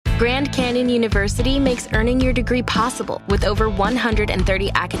Grand Canyon University makes earning your degree possible with over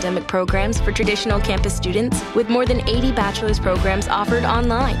 130 academic programs for traditional campus students with more than 80 bachelor's programs offered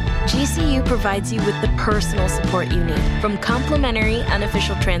online. GCU provides you with the personal support you need, from complimentary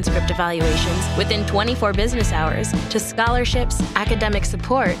unofficial transcript evaluations within 24 business hours to scholarships, academic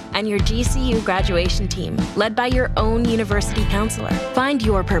support, and your GCU graduation team, led by your own university counselor. Find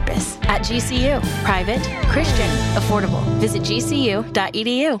your purpose at GCU. Private, Christian, affordable. Visit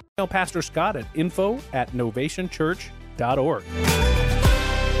gcu.edu. Email Pastor Scott at info@novationchurch.org.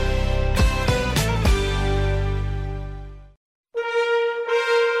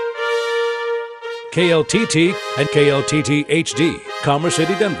 KLTT and KLTT HD, Commerce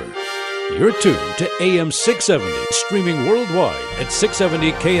City, Denver. You're tuned to AM 670, streaming worldwide at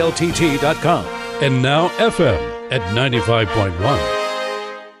 670kltt.com. And now FM at 95.1.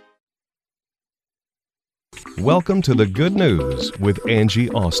 Welcome to The Good News with Angie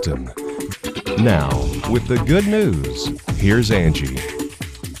Austin. Now, with the good news, here's Angie.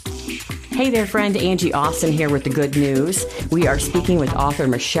 Hey there, friend. Angie Austin here with the good news. We are speaking with author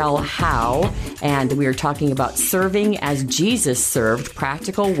Michelle Howe, and we are talking about serving as Jesus served,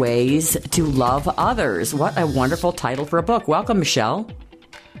 practical ways to love others. What a wonderful title for a book. Welcome, Michelle.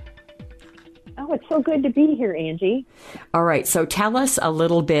 Oh, it's so good to be here, Angie. All right. So tell us a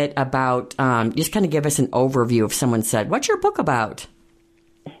little bit about, just kind of give us an overview if someone said, what's your book about?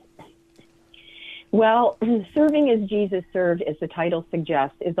 Well, Serving as Jesus Served, as the title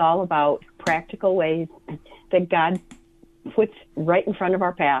suggests, is all about practical ways that God puts right in front of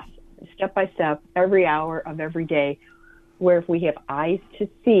our path, step by step, every hour of every day, where if we have eyes to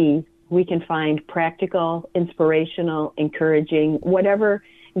see, we can find practical, inspirational, encouraging, whatever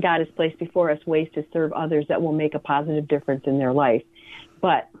God has placed before us, ways to serve others that will make a positive difference in their life.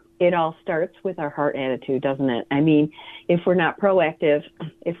 But it all starts with our heart attitude, doesn't it? I mean, if we're not proactive,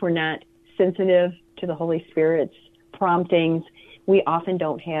 if we're not sensitive to the Holy Spirit's promptings, we often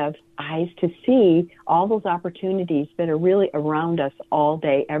don't have eyes to see all those opportunities that are really around us all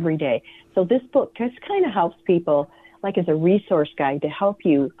day, every day. So this book just kind of helps people, like as a resource guide, to help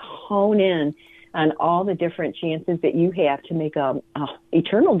you hone in on all the different chances that you have to make a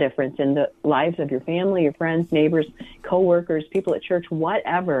eternal difference in the lives of your family, your friends, neighbors, coworkers, people at church,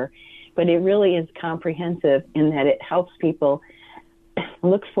 whatever. But it really is comprehensive in that it helps people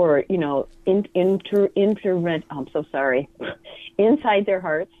look for, inside their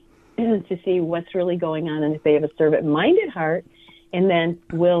hearts to see what's really going on, and if they have a servant-minded heart, and then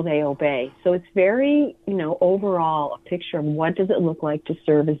will they obey? So it's very, overall a picture of what does it look like to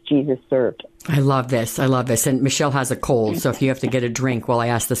serve as Jesus served. I love this. And Michelle has a cold, so if you have to get a drink while I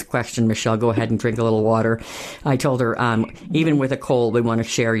ask this question, Michelle, go ahead and drink a little water. I told her, even with a cold, we want to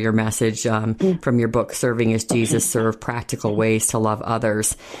share your message from your book, Serving as Jesus Served, Practical Ways to Love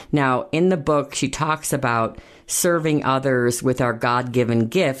Others. Now, in the book, she talks about serving others with our God-given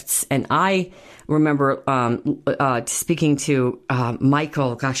gifts, and I remember speaking to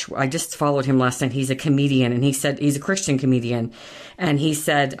Michael. Gosh, I just followed him last night. He's a comedian, and he said he's a Christian comedian, and he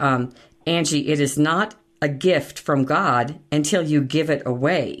said, Angie, it is not a gift from God until you give it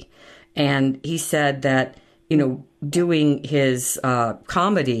away. And he said that, doing his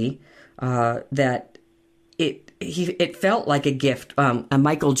comedy, that it felt like a gift.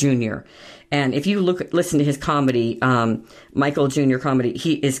 Michael Jr. And if you listen to his comedy, Michael Jr. comedy,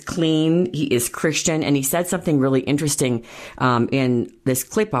 he is clean, he is Christian, and he said something really interesting in this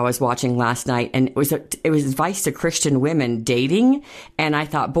clip I was watching last night, and it was advice to Christian women dating, and I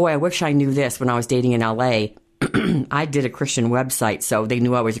thought, boy, I wish I knew this when I was dating in LA. I did a Christian website, so they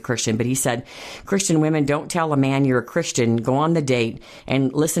knew I was a Christian. But he said, Christian women, don't tell a man you're a Christian. Go on the date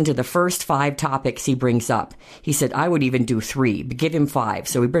and listen to the first 5 topics he brings up. He said, I would even do 3, but give him 5.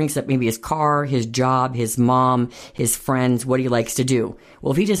 So he brings up maybe his car, his job, his mom, his friends, what he likes to do.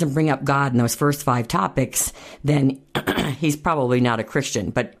 Well, if he doesn't bring up God in those first 5 topics, then he's probably not a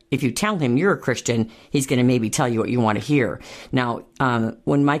Christian. But if you tell him you're a Christian, he's going to maybe tell you what you want to hear. Now,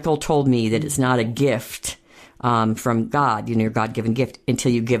 when Michael told me that it's not a gift from God, your God-given gift,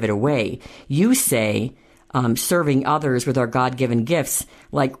 until you give it away. You say serving others with our God-given gifts.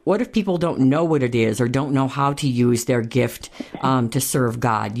 Like, what if people don't know what it is or don't know how to use their gift to serve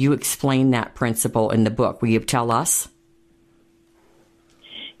God? You explain that principle in the book. Will you tell us?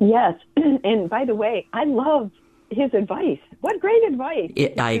 Yes. And by the way, I love his advice. What great advice.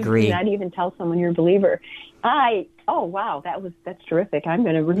 I agree. Not even tell someone you're a believer. Oh, wow, that's terrific. I'm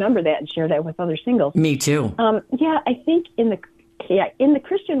going to remember that and share that with other singles. Me too. I think in the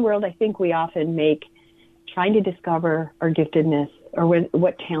Christian world, I think we often make trying to discover our giftedness or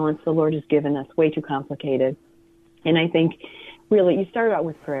what talents the Lord has given us way too complicated. And I think really, you start out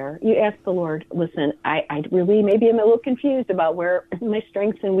with prayer. You ask the Lord, listen, I really, maybe I'm a little confused about where my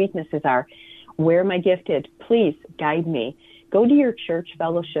strengths and weaknesses are. Where am I gifted? Please guide me. Go to your church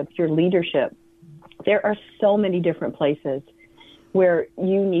fellowship, your leadership. There are so many different places where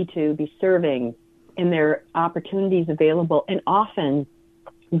you need to be serving, and there are opportunities available. And often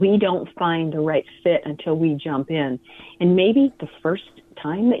we don't find the right fit until we jump in. And maybe the first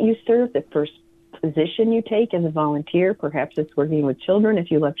time that you serve, the first position you take as a volunteer, perhaps it's working with children if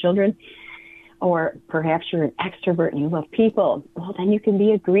you love children, or perhaps you're an extrovert and you love people. Well, then you can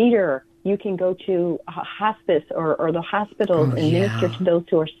be a greeter. You can go to a hospice or the hospitals and minister to those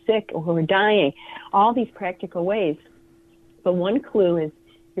who are sick or who are dying, all these practical ways. But one clue is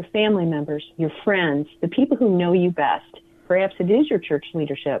your family members, your friends, the people who know you best, perhaps it is your church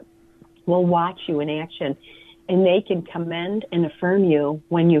leadership, will watch you in action, and they can commend and affirm you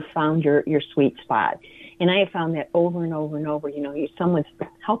when you found your sweet spot. And I have found that over and over and over. You know, someone's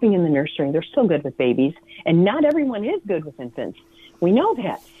helping in the nursery. They're so good with babies, and not everyone is good with infants. We know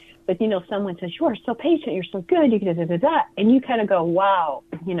that. But, you know, someone says, you are so patient, you're so good, you can da-da-da-da. And you kind of go, wow,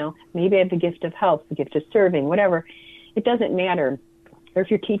 you know, maybe I have the gift of help, the gift of serving, whatever. It doesn't matter. Or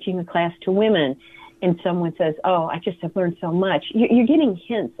if you're teaching a class to women and someone says, oh, I just have learned so much, you're getting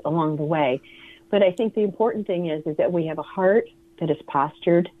hints along the way. But I think the important thing is that we have a heart that is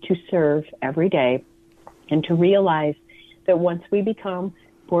postured to serve every day, and to realize that once we become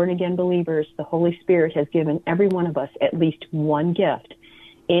born-again believers, the Holy Spirit has given every one of us at least one gift.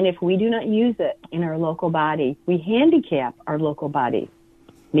 And if we do not use it in our local body, we handicap our local body,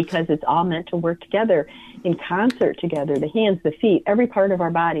 because it's all meant to work together in concert together, the hands, the feet, every part of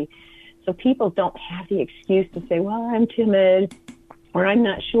our body. So people don't have the excuse to say, well, I'm timid or I'm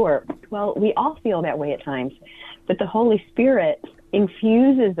not sure. Well, we all feel that way at times, but the Holy Spirit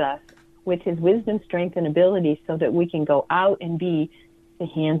infuses us with his wisdom, strength, and ability so that we can go out and be the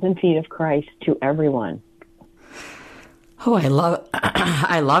hands and feet of Christ to everyone. Oh,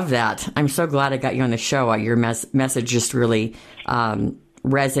 I love that. I'm so glad I got you on the show. Your message just really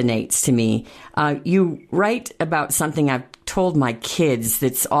resonates to me. You write about something I've told my kids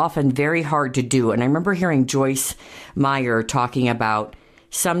that's often very hard to do. And I remember hearing Joyce Meyer talking about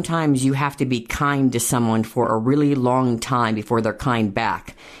sometimes you have to be kind to someone for a really long time before they're kind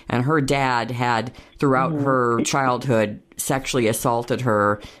back. And her dad had, throughout her childhood, sexually assaulted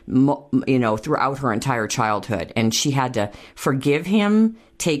her, you know, throughout her entire childhood. And she had to forgive him,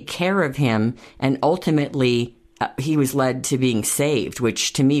 take care of him, and ultimately he was led to being saved,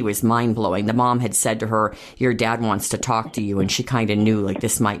 which to me was mind-blowing. The mom had said to her, your dad wants to talk to you, and she kind of knew, like,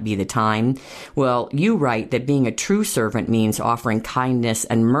 this might be the time. Well, you write that being a true servant means offering kindness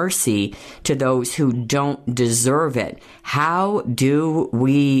and mercy to those who don't deserve it. How do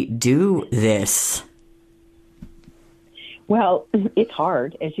we do this? Well, it's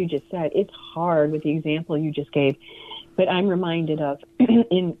hard, as you just said. It's hard with the example you just gave. But I'm reminded of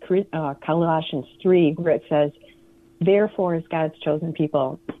in Colossians 3, where it says, therefore, as God's chosen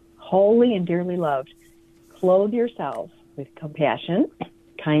people, holy and dearly loved, clothe yourselves with compassion,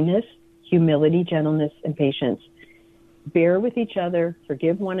 kindness, humility, gentleness, and patience. Bear with each other,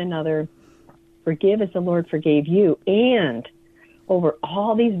 forgive one another, forgive as the Lord forgave you, and over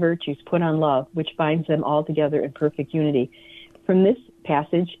all these virtues put on love, which binds them all together in perfect unity. From this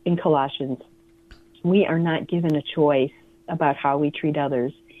passage in Colossians, we are not given a choice about how we treat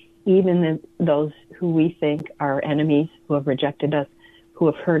others, even those who we think are enemies, who have rejected us, who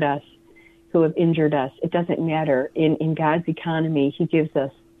have hurt us, who have injured us. It doesn't matter. In God's economy, he gives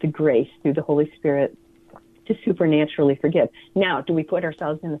us the grace through the Holy Spirit to supernaturally forgive. Now, do we put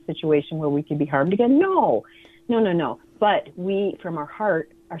ourselves in a situation where we could be harmed again? No. But we, from our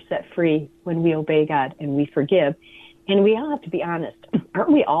heart, are set free when we obey God and we forgive. And we all have to be honest.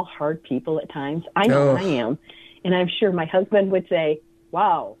 Aren't we all hard people at times? I know I am. And I'm sure my husband would say,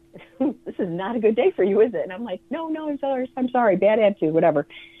 wow, this is not a good day for you, is it? And I'm like, no, I'm sorry, bad attitude, whatever.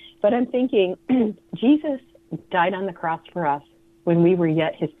 But I'm thinking, Jesus died on the cross for us when we were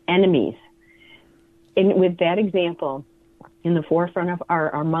yet his enemies. And with that example in the forefront of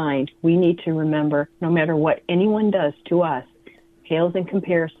our mind, we need to remember, no matter what anyone does to us, pales in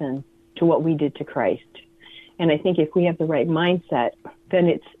comparison to what we did to Christ. And I think if we have the right mindset, then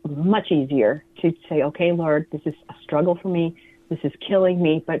it's much easier to say, okay, Lord, this is a struggle for me. This is killing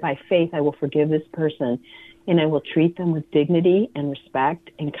me, but by faith, I will forgive this person, and I will treat them with dignity and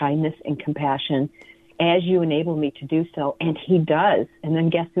respect and kindness and compassion as you enable me to do so. And he does. And then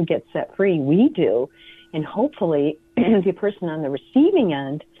guess who gets set free? We do. And hopefully the person on the receiving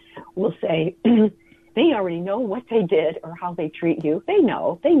end will say, they already know what they did or how they treat you. They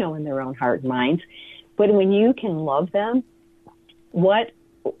know in their own heart and minds. But when you can love them what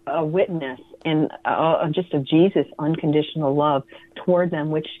a witness and just of Jesus' unconditional love toward them,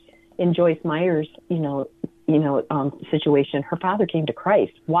 which in Joyce Meyer's, situation, her father came to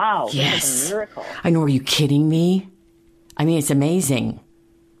Christ. Wow. Yes. That was a miracle. I know. Are you kidding me? I mean, it's amazing.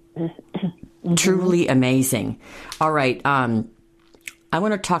 Mm-hmm. Truly amazing. All right. I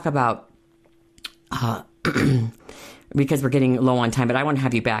want to talk about, because we're getting low on time, but I want to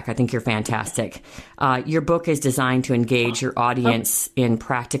have you back. I think you're fantastic. Your book is designed to engage your audience in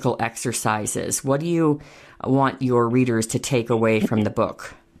practical exercises. What do you want your readers to take away from the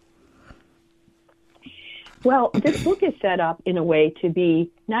book? Well, this book is set up in a way to be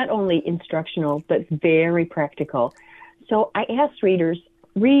not only instructional, but very practical. So I ask readers,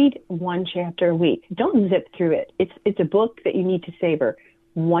 read one chapter a week. Don't zip through it. It's a book that you need to savor.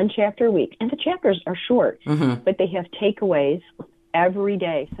 One chapter a week. And the chapters are short, but they have takeaways every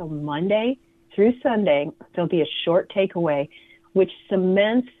day. So Monday through Sunday, there'll be a short takeaway, which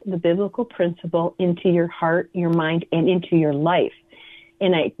cements the biblical principle into your heart, your mind, and into your life.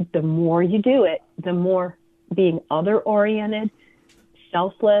 And the more you do it, the more being other-oriented,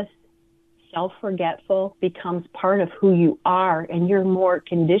 selfless, self-forgetful becomes part of who you are, and you're more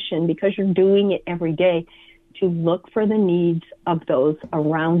conditioned because you're doing it every day to look for the needs of those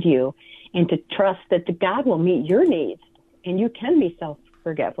around you and to trust that the God will meet your needs. And you can be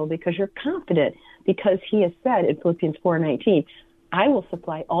self-forgetful because you're confident, because he has said in Philippians 4:19, I will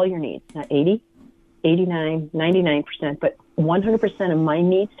supply all your needs, not 80, 89, 99%, but 100% of my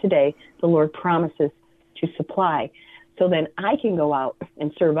needs today, the Lord promises to supply. So then I can go out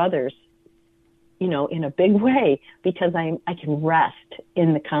and serve others, in a big way, because I can rest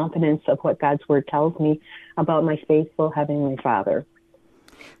in the confidence of what God's word tells me about my faithful Heavenly Father.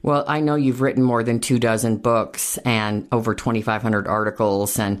 Well, I know you've written more than 24 books and over 2,500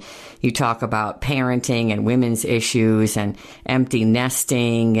 articles, and you talk about parenting and women's issues and empty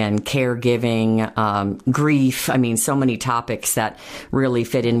nesting and caregiving, grief. I mean, so many topics that really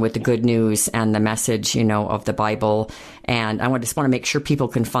fit in with the good news and the message, of the Bible. And I just want to make sure people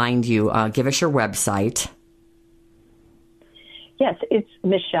can find you. Give us your website. Yes, it's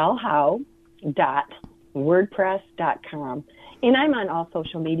michellehowe.wordpress.com. And I'm on all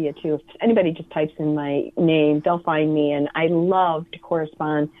social media, too. If anybody just types in my name, they'll find me. And I love to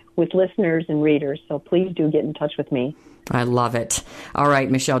correspond with listeners and readers, so please do get in touch with me. I love it. All right,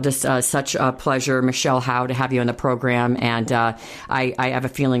 Michelle, just such a pleasure, Michelle Howe, to have you on the program. And I have a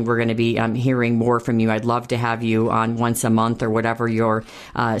feeling we're going to be hearing more from you. I'd love to have you on once a month or whatever your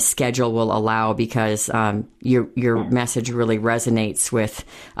schedule will allow, because your message really resonates with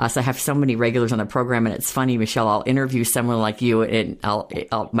us. I have so many regulars on the program, and it's funny, Michelle, I'll interview someone like you, and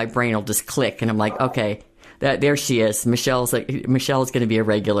my brain will just click, and I'm like, okay, there she is. Michelle's going to be a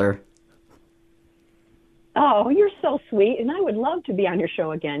regular. Oh, you're so sweet, and I would love to be on your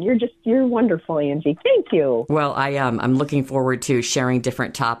show again. You're wonderful, Angie. Thank you. Well, I'm looking forward to sharing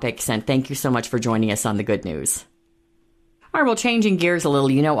different topics, and thank you so much for joining us on The Good News. All right, well, changing gears a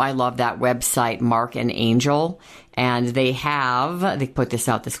little, I love that website, Mark and Angel, and they put this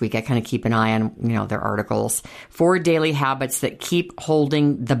out this week. I kind of keep an eye on, their articles. 4 daily habits that keep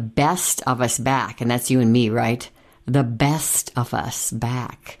holding the best of us back, and that's you and me, right? The best of us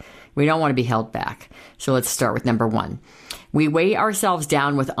back. We don't want to be held back. So let's start with number 1. We weigh ourselves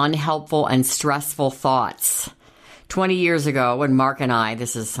down with unhelpful and stressful thoughts. 20 years ago, when Mark and I,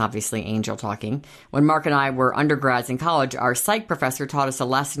 this is obviously Angel talking, when Mark and I were undergrads in college, our psych professor taught us a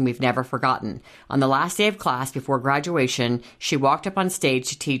lesson we've never forgotten. On the last day of class before graduation, she walked up on stage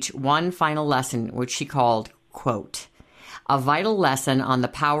to teach one final lesson, which she called, quote, a vital lesson on the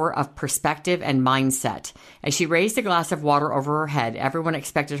power of perspective and mindset. As she raised a glass of water over her head, everyone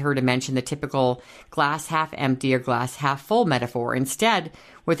expected her to mention the typical glass half empty or glass half full metaphor. Instead,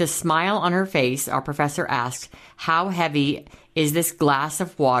 with a smile on her face, our professor asked, how heavy is this glass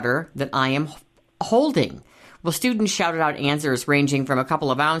of water that I am holding? Well, students shouted out answers ranging from a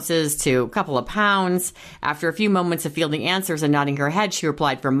couple of ounces to a couple of pounds. After a few moments of fielding answers and nodding her head, she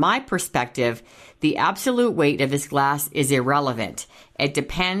replied, from my perspective, the absolute weight of this glass is irrelevant. It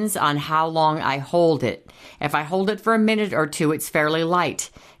depends on how long I hold it. If I hold it for a minute or two, it's fairly light.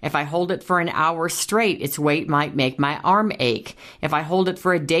 If I hold it for an hour straight, its weight might make my arm ache. If I hold it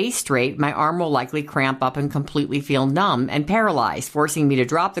for a day straight, my arm will likely cramp up and completely feel numb and paralyzed, forcing me to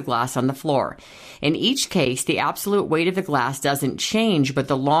drop the glass on the floor. In each case, the absolute weight of the glass doesn't change, but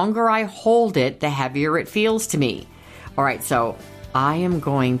the longer I hold it, the heavier it feels to me. All right, so I am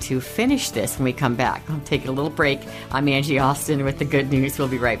going to finish this when we come back. I'll take a little break. I'm Angie Austin with The Good News. We'll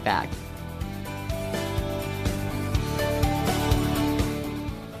be right back.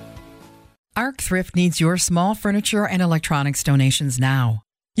 Arc Thrift needs your small furniture and electronics donations now.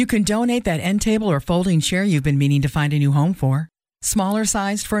 You can donate that end table or folding chair you've been meaning to find a new home for. Smaller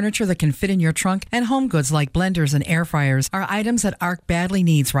sized furniture that can fit in your trunk and home goods like blenders and air fryers are items that Arc badly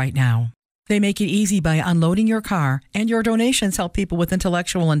needs right now. They make it easy by unloading your car, and your donations help people with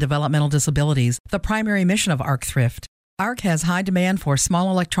intellectual and developmental disabilities, the primary mission of Arc Thrift. Arc has high demand for small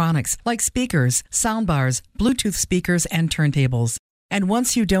electronics like speakers, soundbars, Bluetooth speakers, and turntables. And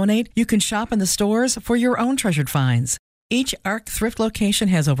once you donate, you can shop in the stores for your own treasured finds. Each Arc Thrift location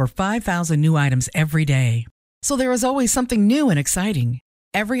has over 5,000 new items every day. So there is always something new and exciting.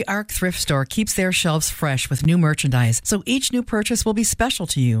 Every Arc Thrift store keeps their shelves fresh with new merchandise, so each new purchase will be special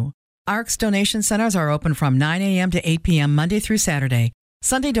to you. Arc's donation centers are open from 9 a.m. to 8 p.m. Monday through Saturday.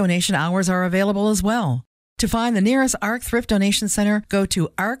 Sunday donation hours are available as well. To find the nearest Arc Thrift Donation Center, go to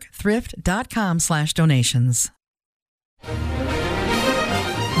arcthrift.com/donations.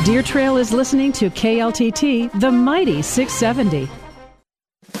 Deer Trail is listening to KLTT, the Mighty 670.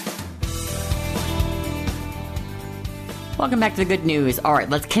 Welcome back to the good news. All right,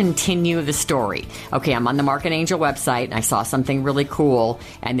 let's continue the story. Okay, I'm on the Mark and Angel website, and I saw something really cool,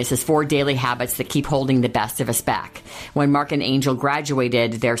 and this is 4 daily habits that keep holding the best of us back. When Mark and Angel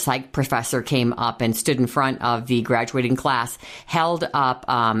graduated, their psych professor came up and stood in front of the graduating class, held up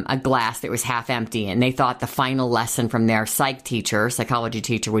a glass that was half empty, and they thought the final lesson from their psychology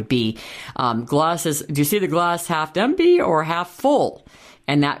teacher would be, do you see the glass half empty or half full?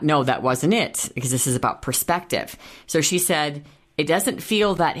 And that wasn't it, because this is about perspective. So she said, it doesn't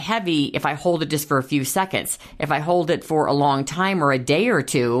feel that heavy if I hold it just for a few seconds. If I hold it for a long time or a day or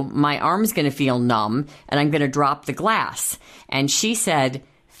two, my arm's going to feel numb and I'm going to drop the glass. And she said,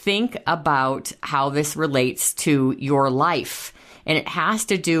 think about how this relates to your life. And it has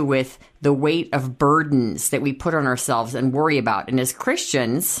to do with the weight of burdens that we put on ourselves and worry about. And as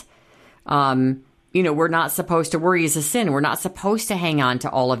Christians, we're not supposed to worry is a sin. We're not supposed to hang on to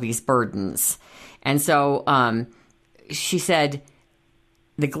all of these burdens. And so she said,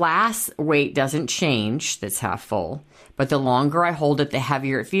 the glass weight doesn't change, that's half full, but the longer I hold it, the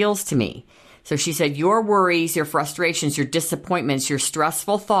heavier it feels to me. So she said, your worries, your frustrations, your disappointments, your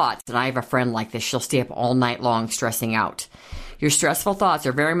stressful thoughts, and I have a friend like this, she'll stay up all night long stressing out. Your stressful thoughts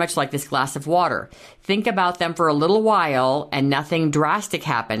are very much like this glass of water. Think about them for a little while and nothing drastic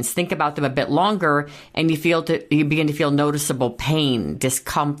happens. Think about them a bit longer and you begin to feel noticeable pain,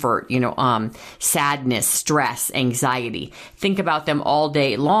 discomfort, sadness, stress, anxiety. Think about them all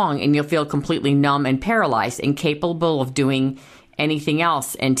day long and you'll feel completely numb and paralyzed, incapable of doing anything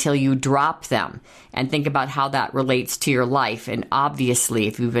else until you drop them. And think about how that relates to your life. And obviously,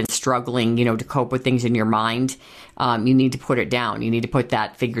 if you've been struggling, to cope with things in your mind, you need to put it down. You need to put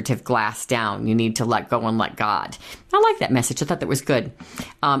that figurative glass down. You need to let go and let God. I like that message. I thought that was good.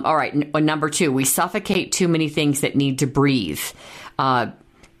 All right. Number 2, we suffocate too many things that need to breathe.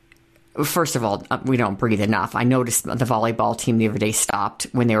 First of all, we don't breathe enough. I noticed the volleyball team the other day stopped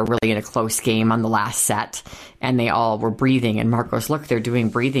when they were really in a close game on the last set, and they all were breathing. And Mark goes, look, they're doing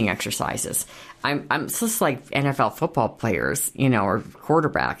breathing exercises. I'm just like NFL football players, or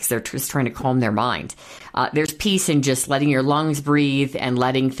quarterbacks. They're just trying to calm their mind. There's peace in just letting your lungs breathe and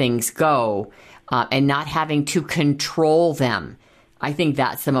letting things go and not having to control them. I think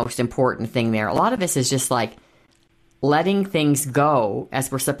that's the most important thing there. A lot of this is just like letting things go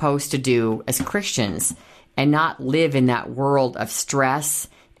as we're supposed to do as Christians and not live in that world of stress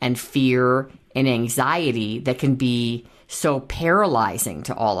and fear and anxiety that can be so paralyzing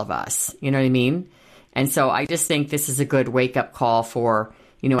to all of us. You know what I mean? And so I just think this is a good wake-up call for,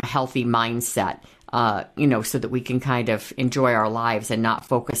 a healthy mindset, so that we can kind of enjoy our lives and not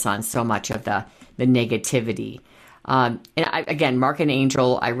focus on so much of the negativity. Again, Mark and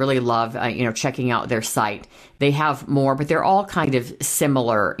Angel, I really love, checking out their site. They have more, but they're all kind of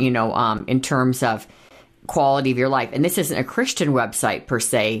similar, in terms of quality of your life. And this isn't a Christian website per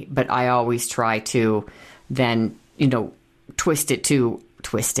se, but I always try to then, adjust it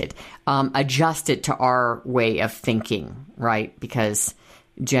to our way of thinking, right? Because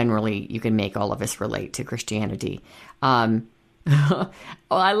generally you can make all of us relate to Christianity. Well,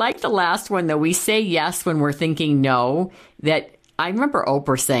 I like the last one, though. We say yes when we're thinking no. That I remember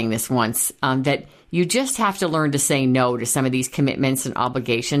Oprah saying this once, that you just have to learn to say no to some of these commitments and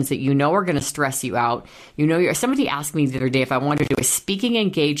obligations that are going to stress you out. Somebody asked me the other day if I wanted to do a speaking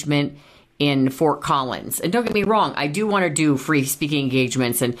engagement in Fort Collins. And don't get me wrong, I do want to do free speaking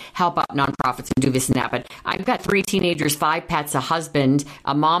engagements and help out nonprofits and do this and that. But I've got 3 teenagers, 5 pets, a husband,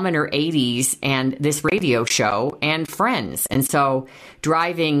 a mom in her 80s, and this radio show and friends. And so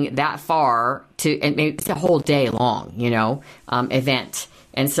driving that far and it's a whole day long, event.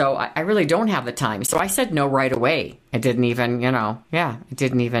 And so I really don't have the time. So I said no right away. It didn't even, it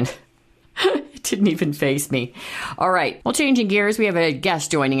didn't even... It didn't even faze me. All right. Well, changing gears, we have a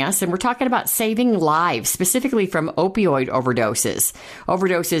guest joining us, and we're talking about saving lives, specifically from opioid overdoses.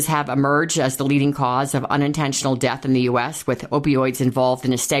 Overdoses have emerged as the leading cause of unintentional death in the U.S., with opioids involved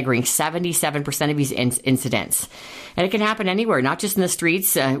in a staggering 77% of these incidents. And it can happen anywhere, not just in the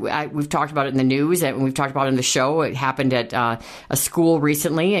streets. We've talked about it in the news, and we've talked about it in the show. It happened at a school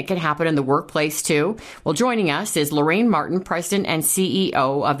recently. It can happen in the workplace, too. Well, joining us is Lorraine Martin, President and CEO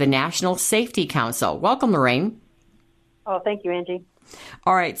of the National Safety Council. Welcome, Lorraine. Oh, thank you, Angie.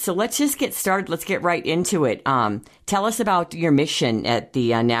 All right, so let's just get started. Let's get right into it. Tell us about your mission at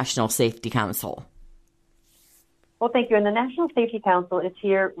the National Safety Council. Well, thank you. And the National Safety Council is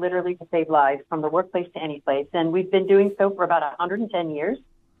here literally to save lives from the workplace to any place. And we've been doing so for about 110 years.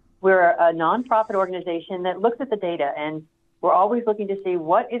 We're a nonprofit organization that looks at the data, and we're always looking to see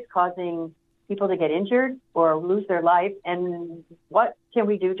what is causing people to get injured or lose their life, and what can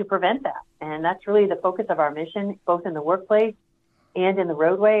we do to prevent that? And that's really the focus of our mission, both in the workplace and in the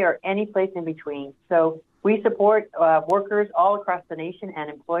roadway or any place in between. So we support workers all across the nation and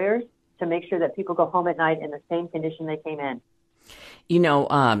employers to make sure that people go home at night in the same condition they came in. You know,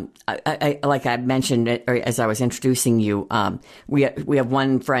 I like I mentioned as I was introducing you, we have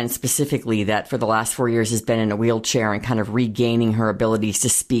one friend specifically that for the last 4 years has been in a wheelchair and kind of regaining her abilities to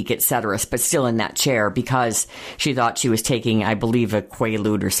speak, et cetera, but still in that chair because she thought she was taking, I believe, a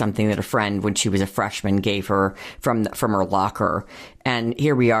Quaalude or something that a friend when she was a freshman gave her from her locker. And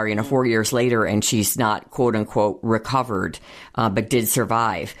here we are, 4 years later, and she's not, quote unquote, recovered, but did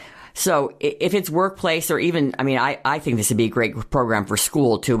survive. So if it's workplace or even, I think this would be a great program for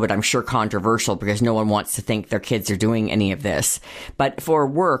school too, but I'm sure controversial because no one wants to think their kids are doing any of this. But for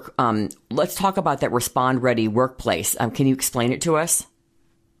work, let's talk about that Respond Ready workplace. Can you explain it to us?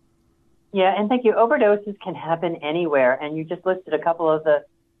 Yeah, and thank you. Overdoses can happen anywhere. And you just listed a couple of the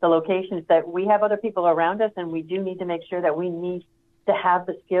locations that we have other people around us, and we do need to make sure that we need to have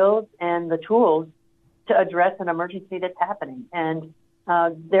the skills and the tools to address an emergency that's happening. And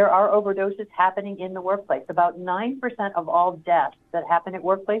there are overdoses happening in the workplace. About 9% of all deaths that happen at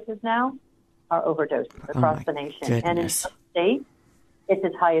workplaces now are overdoses across the nation. Goodness. And in some states, it's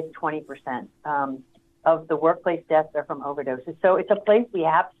as high as 20% of the workplace deaths are from overdoses. So it's a place we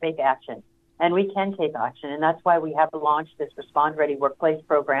have to take action, and we can take action. And that's why we have launched this Respond Ready Workplace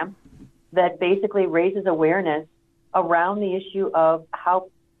program that basically raises awareness around the issue of how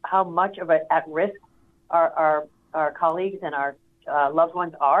much of it at risk our colleagues and our loved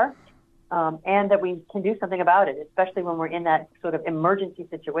ones are, and that we can do something about it, especially when we're in that sort of emergency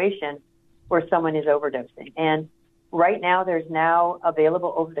situation where someone is overdosing. And right now, there's now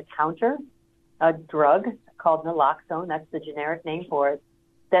available over-the-counter a drug called naloxone, that's the generic name for it,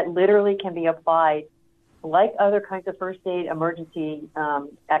 that literally can be applied like other kinds of first aid emergency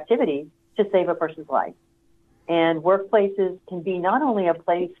activities to save a person's life. And workplaces can be not only a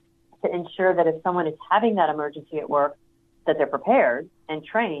place to ensure that if someone is having that emergency at work, that they're prepared and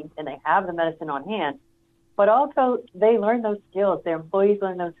trained and they have the medicine on hand, but also they learn those skills. Their employees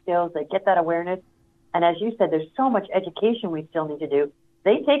learn those skills. They get that awareness. And as you said, there's so much education we still need to do.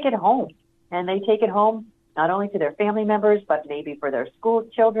 They take it home, and they take it home not only to their family members, but maybe for their school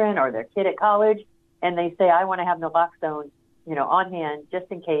children or their kid at college. And they say, I want to have naloxone, on hand just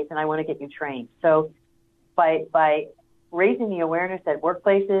in case, and I want to get you trained. So by raising the awareness at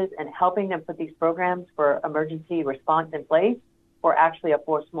workplaces and helping them put these programs for emergency response in place, we're actually a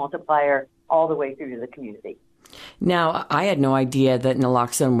force multiplier all the way through to the community. Now, I had no idea that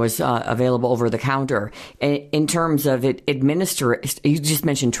naloxone was available over the counter. In terms of it you just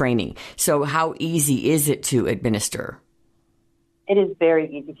mentioned training. So how easy is it to administer? It is very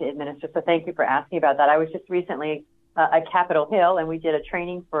easy to administer. So thank you for asking about that. I was just recently at Capitol Hill, and we did a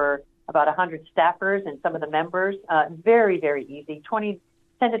training for about 100 staffers and some of the members. Very, very easy.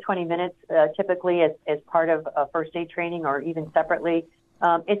 10 to 20 minutes typically as part of a first aid training or even separately.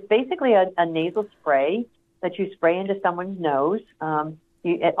 It's basically a nasal spray that you spray into someone's nose.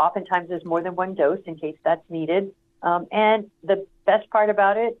 Oftentimes there's more than one dose in case that's needed. And the best part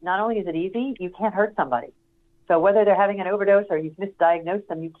about it, not only is it easy, you can't hurt somebody. So whether they're having an overdose or you've misdiagnosed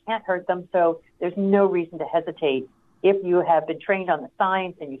them, you can't hurt them. So there's no reason to hesitate if you have been trained on the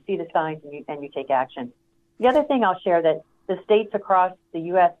signs and you see the signs and you take action. The other thing I'll share that the states across the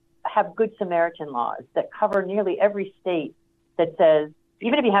U.S. have Good Samaritan laws that cover nearly every state that says,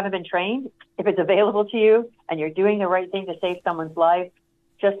 even if you haven't been trained, if it's available to you and you're doing the right thing to save someone's life,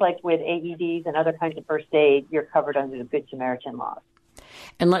 just like with AEDs and other kinds of first aid, you're covered under the Good Samaritan laws.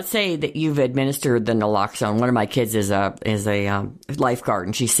 And let's say that you've administered the naloxone. One of my kids is a lifeguard,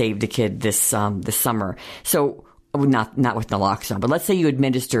 and she saved a kid this summer. So not with naloxone, but let's say you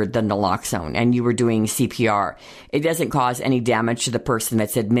administered the naloxone and you were doing CPR. It doesn't cause any damage to the person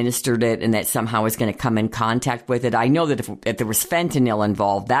that's administered it and that somehow is going to come in contact with it. I know that if there was fentanyl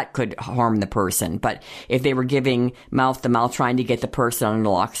involved, that could harm the person. But if they were giving mouth to mouth, trying to get the person on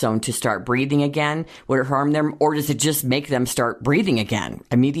naloxone to start breathing again, would it harm them, or does it just make them start breathing again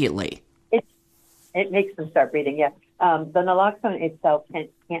immediately? It makes them start breathing, yes. The naloxone itself can't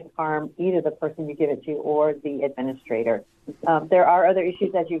harm either the person you give it to or the administrator. There are other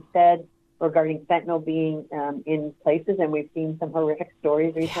issues, as you've said, regarding fentanyl being in places, and we've seen some horrific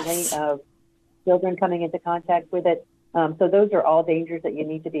stories recently of children coming into contact with it. So those are all dangers that you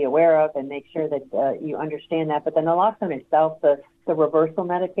need to be aware of and make sure that you understand that. But the naloxone itself, the reversal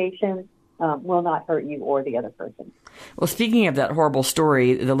medication, will not hurt you or the other person. Well, speaking of that horrible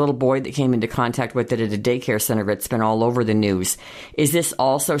story, the little boy that came into contact with it at a daycare center that's been all over the news, is this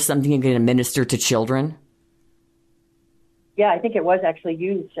also something you can administer to children? Yeah, I think it was actually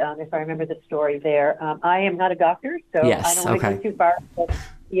used, if I remember the story there. I am not a doctor, so yes, I don't want to go too far of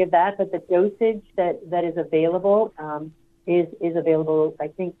that, but the dosage that is available is available, I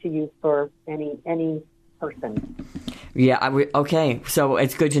think, to use for any person. Yeah, okay. So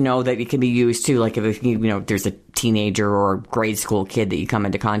it's good to know that it can be used too, like if there's a teenager or grade school kid that you come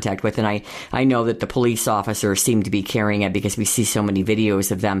into contact with. And I know that the police officers seem to be carrying it because we see so many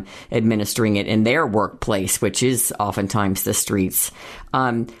videos of them administering it in their workplace, which is oftentimes the streets.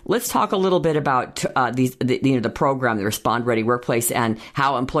 Let's talk a little bit about the program, the Respond Ready Workplace, and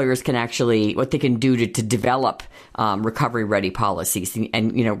how employers can actually, what they can do to develop recovery ready policies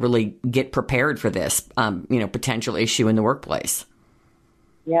and really get prepared for this potential issue in the workplace.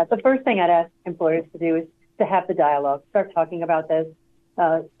 Yeah, the first thing I'd ask employers to do is to have the dialogue, start talking about this,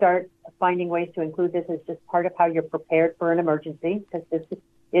 start finding ways to include this as just part of how you're prepared for an emergency, because this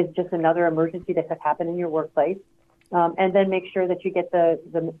is just another emergency that could happen in your workplace. And then make sure that you get the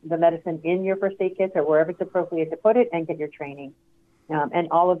medicine in your first aid kits or wherever it's appropriate to put it, and get your training. And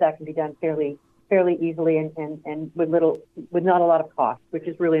all of that can be done fairly easily and with not a lot of cost, which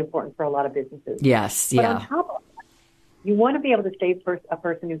is really important for a lot of businesses. Yes, but yeah. On top of that, you want to be able to save a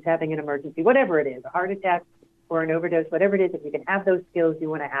person who's having an emergency, whatever it is, a heart attack or an overdose, whatever it is. If you can have those skills, you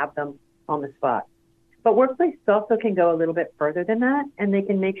want to have them on the spot. But workplaces also can go a little bit further than that, and they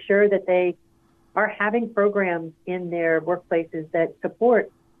can make sure that they are having programs in their workplaces that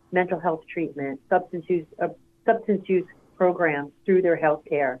support mental health treatment, substance use programs through their health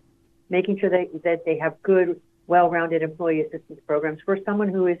care, making sure that they have good, well-rounded employee assistance programs for someone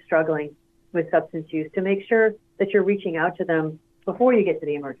who is struggling with substance use, to make sure that you're reaching out to them before you get to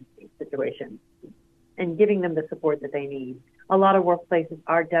the emergency situation and giving them the support that they need. A lot of workplaces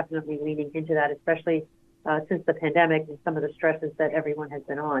are definitely leaning into that, especially since the pandemic and some of the stresses that everyone has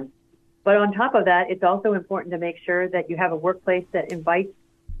been on. But on top of that, it's also important to make sure that you have a workplace that invites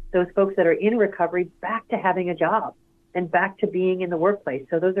those folks that are in recovery back to having a job and back to being in the workplace.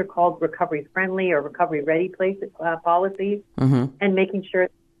 So those are called recovery-friendly or recovery-ready policies, and making sure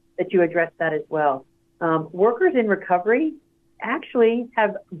that you address that as well. Workers in recovery actually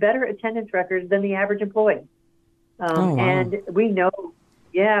have better attendance records than the average employee. Wow. And we know,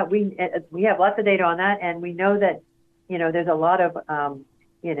 we have lots of data on that, and we know that, there's a lot of,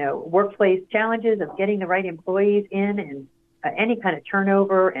 workplace challenges of getting the right employees in, and any kind of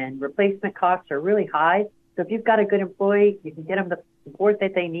turnover and replacement costs are really high. So if you've got a good employee, you can get them the support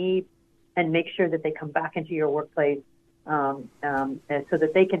that they need and make sure that they come back into your workplace so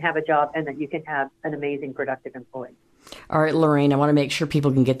that they can have a job and that you can have an amazing, productive employee. All right, Lorraine, I want to make sure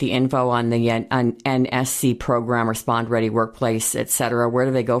people can get the info on the NSC program, Respond Ready Workplace, et cetera. Where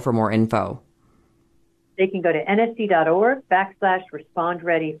do they go for more info? They can go to nsd.org/Respond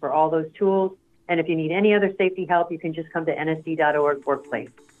Ready for all those tools. And if you need any other safety help, you can just come to nsd.org workplace.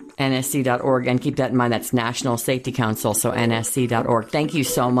 nsc.org, and keep that in mind. That's National Safety Council, so nsc.org. Thank you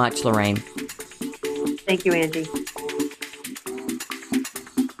so much, Lorraine. Thank you, Angie.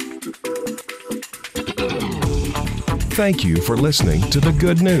 Thank you for listening to The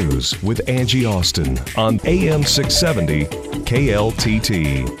Good News with Angie Austin on AM 670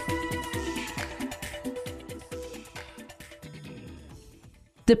 KLTT.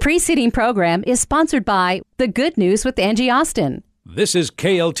 The preceding program is sponsored by The Good News with Angie Austin. This is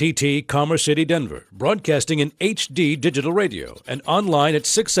KLTT Commerce City, Denver, broadcasting in HD digital radio and online at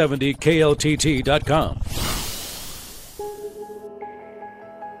 670kltt.com.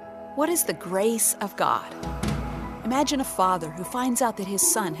 What is the grace of God? Imagine a father who finds out that his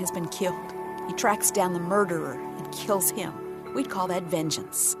son has been killed. He tracks down the murderer and kills him. We'd call that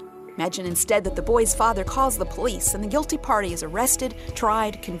vengeance. Imagine instead that the boy's father calls the police and the guilty party is arrested,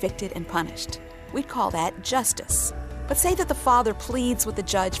 tried, convicted, and punished. We'd call that justice. But say that the father pleads with the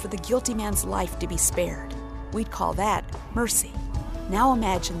judge for the guilty man's life to be spared. We'd call that mercy. Now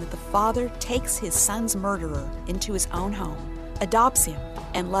imagine that the father takes his son's murderer into his own home, adopts him,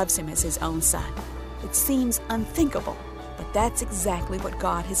 and loves him as his own son. It seems unthinkable, but that's exactly what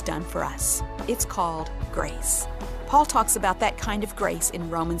God has done for us. It's called grace. Paul talks about that kind of grace in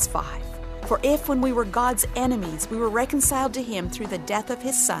Romans 5. For if when we were God's enemies, we were reconciled to him through the death of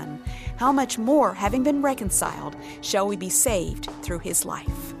his Son, how much more, having been reconciled, shall we be saved through his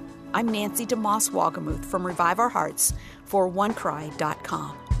life? I'm Nancy DeMoss Wagamuth from Revive Our Hearts for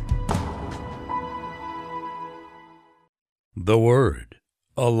OneCry.com. The Word,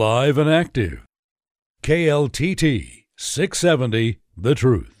 alive and active. KLTT 670, The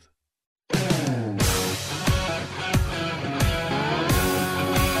Truth.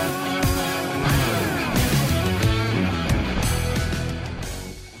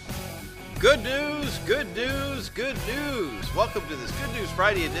 Good news, good news, good news. Welcome to this Good News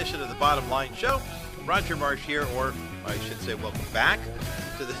Friday edition of the Bottom Line Show. Roger Marsh here, or I should say welcome back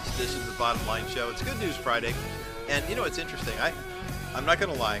to this edition of the Bottom Line Show. It's Good News Friday, and you know, it's interesting. I'm not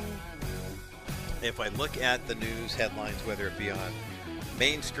going to lie. If I look at the news headlines, whether it be on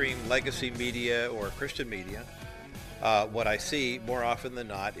mainstream legacy media or Christian media, what I see more often than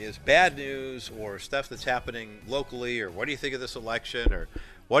not is bad news or stuff that's happening locally, or what do you think of this election, or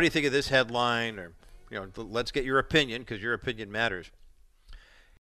what do you think of this headline, or, you know, let's get your opinion because your opinion matters.